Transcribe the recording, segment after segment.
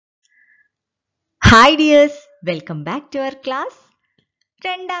Hi dears, welcome back to our class.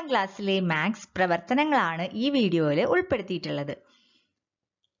 2ാം ക്ലാസ്സിലെ maths പ്രവർത്തനങ്ങളാണ് ഈ വീഡിയോയിൽ ഉൾപ്പെടുത്തിയിട്ടുള്ളത്.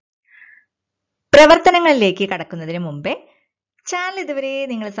 പ്രവർത്തനങ്ങളിലേക്ക് കടക്കുന്നതിന് മുമ്പേ ചാനൽ ഇതുവരെ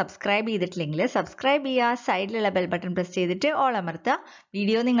നിങ്ങൾ സബ്സ്ക്രൈബ് ചെയ്തിട്ടില്ലെങ്കിൽ സബ്സ്ക്രൈബ് ചെയ്യുക, സൈഡിലുള്ള ബെൽ ബട്ടൺ പ്രസ് ചെയ്തിട്ട് ഓൾ അമർത്തുക.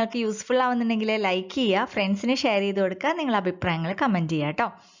 വീഡിയോ നിങ്ങൾക്ക് യൂസ്ഫുൾ ആവുന്നുണ്ടെങ്കിൽ ലൈക്ക് ചെയ്യുക, ഫ്രണ്ട്സിന് ഷെയർ ചെയ്ത് കൊടുക്കുക, നിങ്ങളുടെ അഭിപ്രായങ്ങൾ കമൻറ്റ് ചെയ്യുക കേട്ടോ.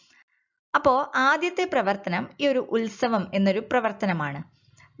 അപ്പോൾ ആദ്യത്തെ പ്രവർത്തനം ഈ ഒരു ഉത്സവം എന്നൊരു പ്രവർത്തനമാണ്.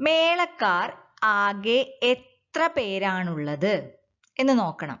 മേളക്കാർ ആകെ എത്ര പേരാണുള്ളത് എന്ന്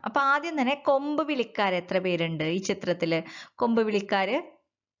നോക്കണം. അപ്പൊ ആദ്യം തന്നെ കൊമ്പ് വിളിക്കാർ എത്ര പേരുണ്ട് ഈ ചിത്രത്തില്? കൊമ്പ് വിളിക്കാര്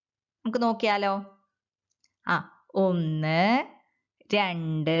നമുക്ക് നോക്കിയാലോ. 1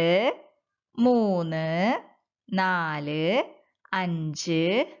 2 3 4 5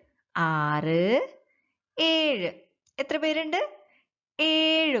 6 7. എത്ര പേരുണ്ട്?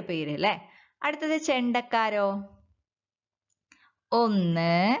 7 പേര് അല്ലെ. അടുത്തത് ചെണ്ടക്കാരോ?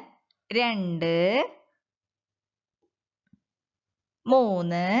 1 2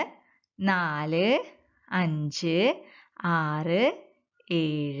 3 4 5 6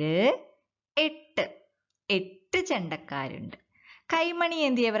 7 8. 8 ചെണ്ടക്കാരുണ്ട്. കൈമണി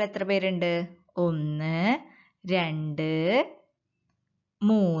ഏന്തിയവർ എത്ര പേരുണ്ട്? 1 2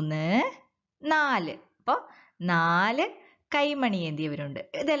 3 4. അപ്പൊ 4 കൈമണി ഏന്തിയവരുണ്ട്.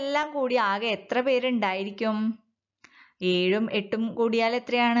 ഇതെല്ലാം കൂടി ആകെ എത്ര പേരുണ്ടായിരിക്കും? 7ഉം 8ഉം കൂടിയാൽ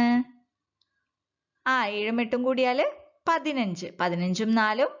എത്രയാണ്? 7ഉം 8ഉം കൂടിയാൽ 15. 15ഉം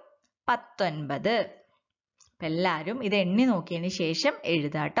 4ഉം 19. അപ്പൊ എല്ലാരും ഇത് എണ്ണി നോക്കിയതിന് ശേഷം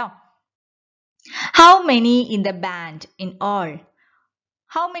എഴുതാട്ടോ. How many in the band in all?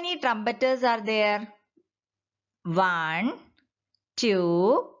 How many trumpeters are there? 1 2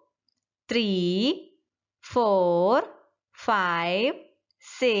 3 4 5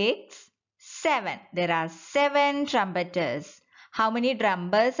 6 7. There are 7 trumpeters. How many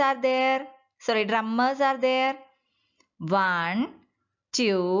drummers are there? Drummers are there? 1 2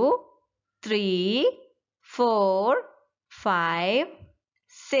 3 4 5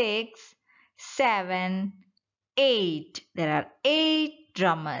 6 7 8. There are 8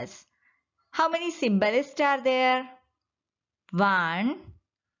 drummers. How many cymbalists are there? 1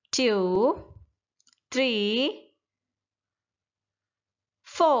 2 3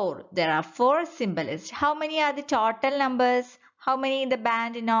 4. There are 4 cymbalists. How many are the total numbers? How many in the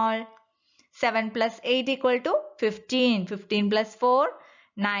band in all? 7 plus 8 equal to 15. 15 plus 4,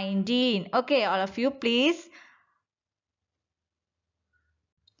 19. Okay, all of you please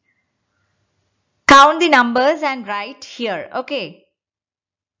count the numbers and write here. Okay.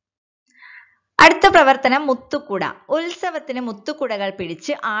 അടുത്ത പ്രവർത്തനം മുത്തുക്കുട. ഉത്സവത്തിന് മുത്തുക്കുടകൾ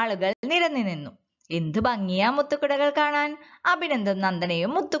പിടിച്ച് ആളുകൾ നിരന്നു നിന്നു. എന്ത് ഭംഗിയാ മുത്തുക്കുടകൾ കാണാൻ. അഭിനന്ദും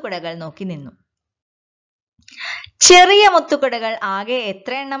നന്ദനയും മുത്തുക്കുടകൾ നോക്കി നിന്നു. ചെറിയ മുത്തുക്കുടകൾ ആകെ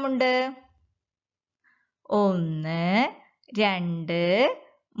എത്ര എണ്ണമുണ്ട്? 1 2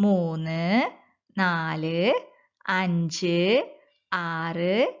 3 4 5 6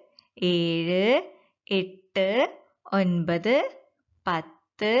 7 8 9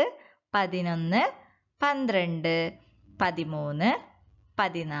 10 11 12 13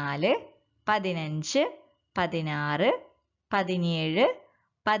 14 15 16 17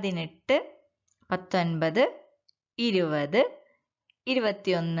 18 19 20 21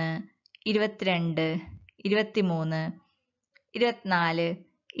 22 23 24 25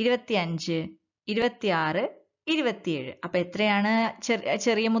 26 27. അപ്പൊ എത്രയാണ്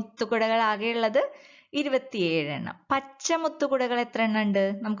ചെറിയ മുത്തുകുടകൾ ആകെ ഉള്ളത്? 27 എണ്ണം. പച്ച മുത്തുകുടകൾ എത്ര എണ്ണം ഉണ്ട്?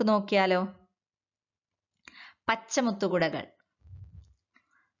 നമുക്ക് നോക്കിയാലോ. പച്ച മുത്തുകുടകൾ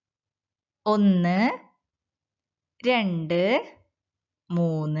 1 2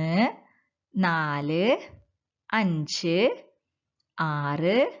 3 4 5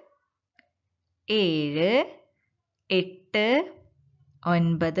 6 7 8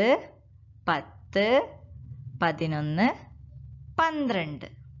 9 10 11 12.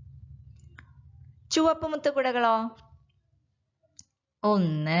 ചുവപ്പ് മുത്തുകുടകളോ?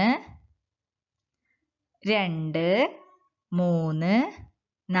 1 2 3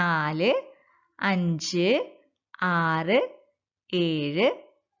 4 5 6 7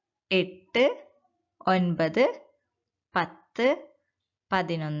 8 9 10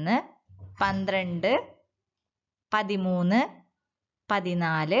 11 12 13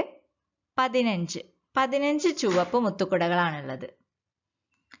 14 15. 15 ചുവപ്പ് മുത്തുകുടകളാണുള്ളത്.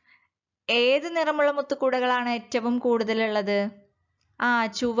 ഏത് നിറമുള്ള മുത്തുകുടകളാണ് ഏറ്റവും കൂടുതലുള്ളത്?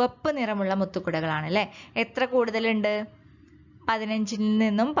 ചുവപ്പ് നിറമുള്ള മുത്തുകുടകളാണ് അല്ലെ. എത്ര കൂടുതലുണ്ട്? 15ൽ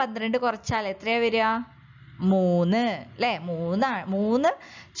നിന്നും 12 കുറച്ചാൽ എത്രയാ വരിക? 3 അല്ലെ. 3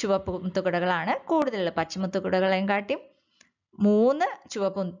 ചുവപ്പ് മുത്തുകുടകളാണ് കൂടുതലുള്ളത്. പച്ചമുത്തുകുടകളെയും കാട്ടി 3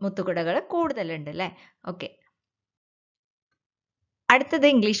 ചുവപ്പ് മുത്തുകുടകൾ കൂടുതലുണ്ട് അല്ലേ? ഓക്കെ. അടുത്തത്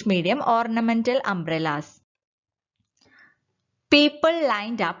English medium ornamental umbrellas. People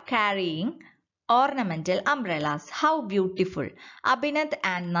lined up carrying ornamental umbrellas. How beautiful! Abhinav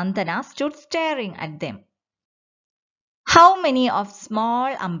and Nandana stood staring at them. How many of small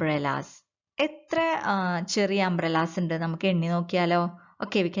umbrellas? എത്ര ചെറിയ umbrellas ഉണ്ട്? നമുക്ക് എണ്ണി നോക്കിയാലോ?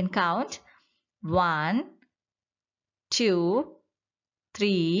 Okay, we can count. 1, 2,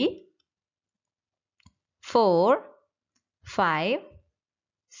 3, 4, 5,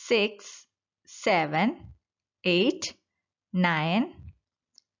 6, 7, 8, 9,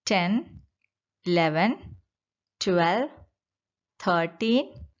 10, 11, 12, 13,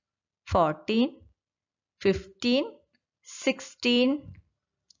 14, 15, 16,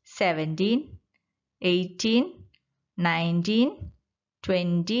 17, 18, 19,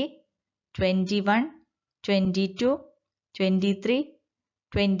 20, 21, 22, 23,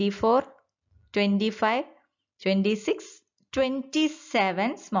 24, 25, 26,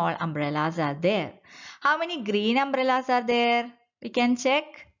 27 small umbrellas are there. How many green umbrellas are there? We can check.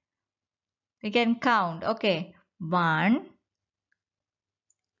 We can count. Okay. 1,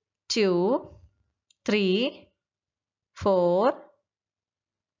 2, 3, 4,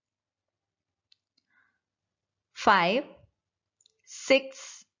 5,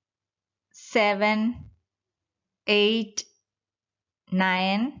 6, 7, 8,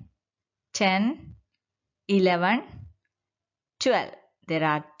 9, 10, 11, 12. There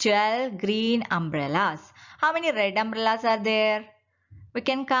are 12 green umbrellas. How many red umbrellas are there? We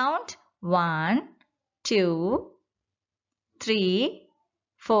can count. 1, 2, 3,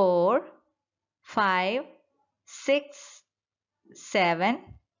 4, 5, 6, 7,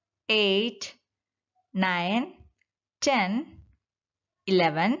 8, 9, 10,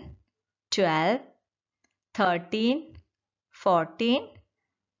 11, 12, 13, 14,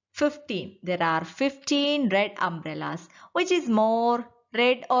 15. There are 15 red umbrellas. Which is more,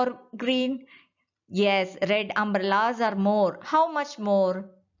 red or green? Yes, red umbrellas are more. How much more?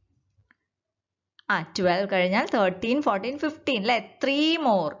 12 കഴിഞ്ഞാൽ 13, 14, 15 അല്ലേ? 3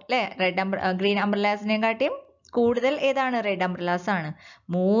 more അല്ലേ? Green അംബ്രലാസിനെയും കാട്ടിയും കൂടുതൽ ഏതാണ്? Red umbrellas ആണ്.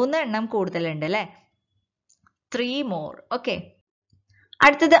 3 എണ്ണം കൂടുതലുണ്ട് അല്ലേ? 3 more. ഓക്കെ.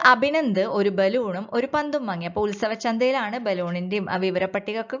 അടുത്തത് അഭിനന്ദ് ഒരു ബലൂണും ഒരു പന്തും വാങ്ങി. അപ്പൊ ഉത്സവച്ചന്തയിലാണ് ബലൂണിന്റെയും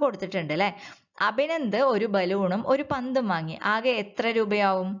വിവരപ്പട്ടിക ഒക്കെ കൊടുത്തിട്ടുണ്ട് അല്ലെ? അഭിനന്ദ് ഒരു ബലൂണും ഒരു പന്തും വാങ്ങി. ആകെ എത്ര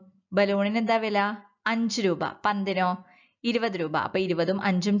രൂപയാവും? ബലൂണിന് എന്താ വില? 5 രൂപ. പന്തിനോ? 20 രൂപ. അപ്പൊ 20ഉം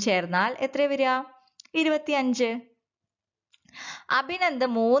 5ഉം ചേർന്നാൽ എത്ര വരിക? 25. അഭിനന്ദ്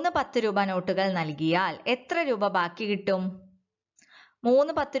 3 10 രൂപ നോട്ടുകൾ നൽകിയാൽ എത്ര രൂപ ബാക്കി കിട്ടും?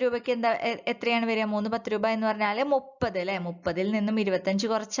 3 10 രൂപയ്ക്ക് എത്രയാണ് വരിക? 3 10 രൂപ എന്ന് പറഞ്ഞാൽ 30 അല്ലെ? 30ൽ നിന്നും 25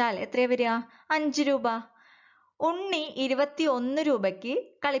 കുറച്ചാൽ എത്രയാ വരിക? 5 രൂപ. ഉണ്ണി 21 രൂപയ്ക്ക്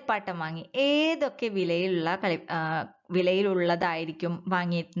കളിപ്പാട്ടം വാങ്ങി. ഏതൊക്കെ വിലയിലുള്ളതായിരിക്കും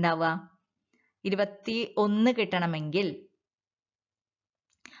വാങ്ങിയിട്ടുണ്ടാവുക? 21 കിട്ടണമെങ്കിൽ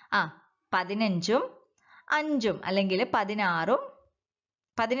 15ഉം 5ഉം അല്ലെങ്കിൽ 16ഉം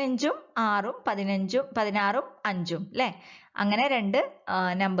 6ഉം 16ഉം 5ഉം അല്ലെ? അങ്ങനെ 2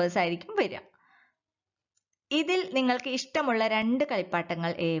 നമ്പേഴ്സ് ആയിരിക്കും വരിക. ഇതിൽ നിങ്ങൾക്ക് ഇഷ്ടമുള്ള 2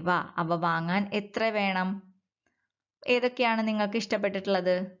 കളിപ്പാട്ടങ്ങൾ ഏവ? അവ വാങ്ങാൻ എത്ര വേണം? ഏതൊക്കെയാണ് നിങ്ങൾക്ക്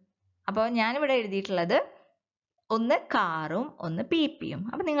ഇഷ്ടപ്പെട്ടിട്ടുള്ളത്? അപ്പോൾ ഞാനിവിടെ എഴുതിയിട്ടുള്ളത് ഒന്ന് കാറും ഒന്ന് പിപിയും.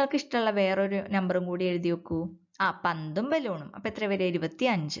 അപ്പൊ നിങ്ങൾക്ക് ഇഷ്ടമുള്ള വേറൊരു നമ്പറും കൂടി എഴുതി വെക്കൂ. പന്തും ബലൂണും. അപ്പൊ എത്ര വരെ?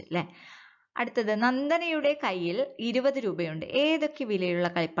 25 അല്ലെ? അടുത്തത് നന്ദനയുടെ കയ്യിൽ 20 രൂപയുണ്ട്. ഏതൊക്കെ വിലയുള്ള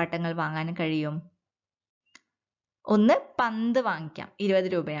കളിപ്പാട്ടങ്ങൾ വാങ്ങാൻ കഴിയും? ഒന്ന് പന്ത് വാങ്ങിക്കാം, 20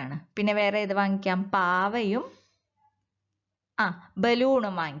 രൂപയാണ്. പിന്നെ വേറെ ഏത് വാങ്ങിക്കാം? പാവയും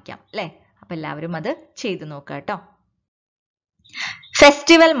ബലൂണും വാങ്ങിക്കാം അല്ലെ? അപ്പൊ എല്ലാവരും അത് ചെയ്തു നോക്കുക കേട്ടോ.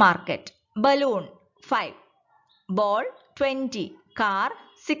 Festival market. Balloon 5, ball 20, car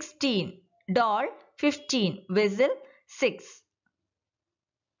 16, doll 15, whistle 6.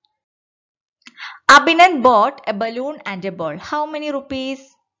 Abhinav bought a balloon and a ball. How many rupees?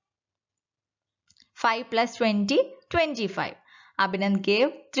 5 plus 20, 25. Abhinav gave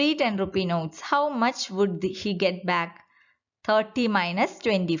 3 10-rupee notes. How much would he get back? 30 minus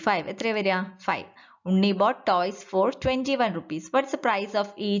 25. എത്ര വരിക? 5. Unni bought toys for 21 rupees. What's the price of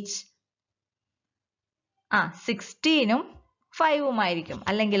each? 16ഉം 5ഉം ആയിരിക്കും.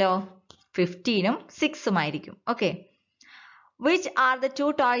 അല്ലെങ്കിലോ 15ഉം 6ഉം ആയിരിക്കും. Okay. Which are the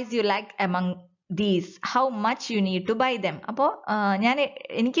 2 toys you like among these? How much you need to buy them? അപ്പോൾ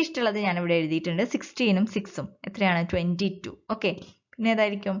എനിക്കിഷ്ടമുള്ളത് ഞാൻ ഇവിടെ എഴുതിയിട്ടുണ്ട്. 16ഉം 6ഉം എത്രയാണ്? 22. ഓക്കെ. പിന്നെ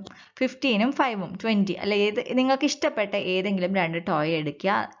ഏതായിരിക്കും? 15ഉം 5ഉം 20. അല്ലെ? നിങ്ങൾക്ക് ഇഷ്ടപ്പെട്ട ഏതെങ്കിലും 2 ടോയ്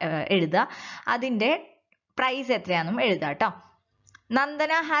എഴുതുക. അതിന്റെ പ്രൈസ് എത്രയാണെന്നും എഴുതുക കേട്ടോ.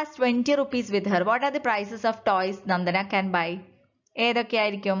 Nandana has 20 rupees with her. What are the prices of toys Nandana can buy?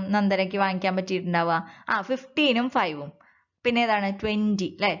 ഏതൊക്കെയായിരിക്കും നന്ദനയ്ക്ക് വാങ്ങിക്കാൻ പറ്റിയിട്ടുണ്ടാവുക? 15ഉം 5ഉം. പിന്നെ ഏതാണ് 20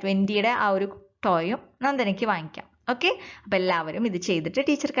 അല്ലേ? 20യുടെ ആ ഒരു ടോയും നന്ദനയ്ക്ക് വാങ്ങിക്കാം. ഓക്കെ, അപ്പൊ എല്ലാവരും ഇത് ചെയ്തിട്ട്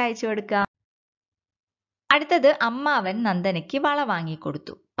ടീച്ചർക്ക് അയച്ചു കൊടുക്കുക. അടുത്തത് അമ്മാവൻ നന്ദനയ്ക്ക് വള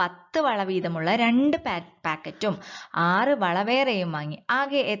വാങ്ങിക്കൊടുത്തു. 10 വള വീതമുള്ള 2 പാക്കറ്റും 6 വള വേറെയും വാങ്ങി.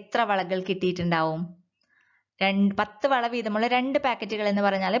 ആകെ എത്ര വളകൾ കിട്ടിയിട്ടുണ്ടാവും? 10 വള വീതമുള്ള 2 പാക്കറ്റുകൾ എന്ന്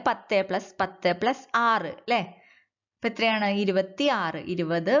പറഞ്ഞാൽ 10 + 10 + 6 അല്ലേ? അപ്പൊ എത്രയാണ്? 26.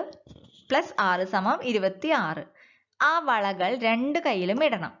 20 + 6 = 26. ആ വളകൾ 2 കൈയിലും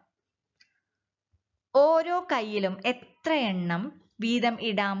ഇടണം. ഓരോ കൈയിലും എത്ര എണ്ണം വീതം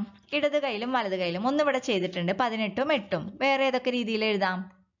ഇടാം? ഇടത് കൈയിലും വലത് കൈയിലും. ഒന്നിവിടെ ചെയ്തിട്ടുണ്ട് 18ഉം 8ഉം. വേറെ ഏതൊക്കെ രീതിയിൽ എഴുതാം?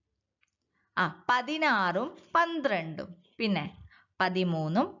 16ഉം 12ഉം, പിന്നെ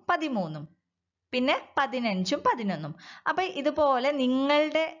 13ഉം 13ഉം, പിന്നെ 15ഉം 11ഉം. അപ്പൊ ഇതുപോലെ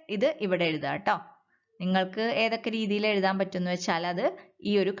നിങ്ങളുടെ ഇത് ഇവിടെ എഴുതുക കേട്ടോ. നിങ്ങൾക്ക് ഏതൊക്കെ രീതിയിൽ എഴുതാൻ പറ്റുമെന്ന് വെച്ചാൽ അത്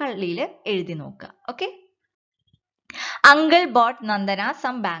ഈ ഒരു കള്ളിയിൽ എഴുതി നോക്കുക. Okay. Uncle bought Nandana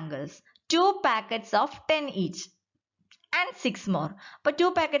some bangles. 2 packets of 10 each and 6 more. അപ്പോൾ 2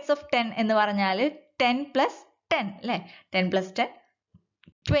 packets of 10 എന്ന് പറഞ്ഞാൽ 10 + 10 അല്ലേ? 10 + 10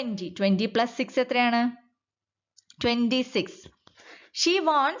 20. 20 + 6 എത്രയാണ്? 26. She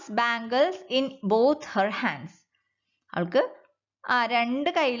wants bangles in both her hands. അവൾക്ക്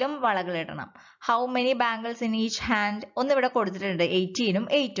 2 കൈയിലും വളകൾ ഇടണം. How many bangles in each hand? ഒന്ന് ഇവിടെ കൊടുത്തിട്ടുണ്ട് 18ഉം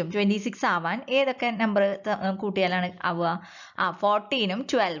 8ഉം. 26 ആവാൻ ഏതൊക്കെ നമ്പർ കൂട്ടിയാലാണ് ആവുക? 14ഉം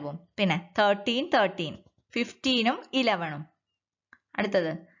 12ഉം, പിന്നെ 13 13, 15ഉം 11ഉം.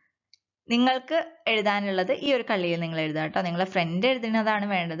 അടുത്തത് നിങ്ങൾക്ക് എഴുതാനുള്ളത് ഈ ഒരു കള്ളിയിൽ നിങ്ങൾ എഴുതുക കേട്ടോ. നിങ്ങളെ ഫ്രണ്ട് എഴുതുന്നതാണ്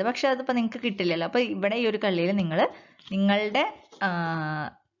വേണ്ടത്, പക്ഷെ അതിപ്പോൾ നിങ്ങൾക്ക് കിട്ടില്ലല്ലോ. അപ്പോൾ ഇവിടെ ഈ ഒരു കള്ളിയിൽ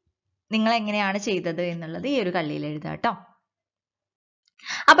നിങ്ങൾ എങ്ങനെയാണ് ചെയ്തത് എന്നുള്ളത് ഈ ഒരു കള്ളിയിൽ എഴുതുക കേട്ടോ.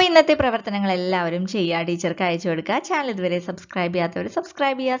 അപ്പോൾ ഇന്നത്തെ പ്രവർത്തനങ്ങൾ എല്ലാവരും ചെയ്യുക, ടീച്ചർക്ക് അയച്ചു കൊടുക്കുക. ചാനൽ ഇതുവരെ സബ്സ്ക്രൈബ് ചെയ്യാത്തവർ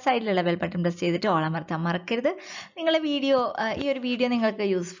സബ്സ്ക്രൈബ് ചെയ്യുക. സൈഡിലുള്ള ബെൽ ബട്ടൺ പ്രസ് ചെയ്തിട്ട് ഓൾ അമർത്താൻ മറക്കരുത്. ഈ ഒരു വീഡിയോ നിങ്ങൾക്ക്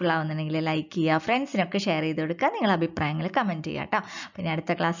യൂസ്ഫുൾ ആവുന്നുണ്ടെങ്കിൽ ലൈക്ക് ചെയ്യുക, ഫ്രണ്ട്സിനൊക്കെ ഷെയർ ചെയ്ത് കൊടുക്കുക, നിങ്ങളുടെ അഭിപ്രായങ്ങൾ കമൻറ്റ് ചെയ്യുക കേട്ടോ. പിന്നെ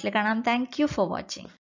അടുത്ത ക്ലാസ്സിൽ കാണാം. Thank you for watching.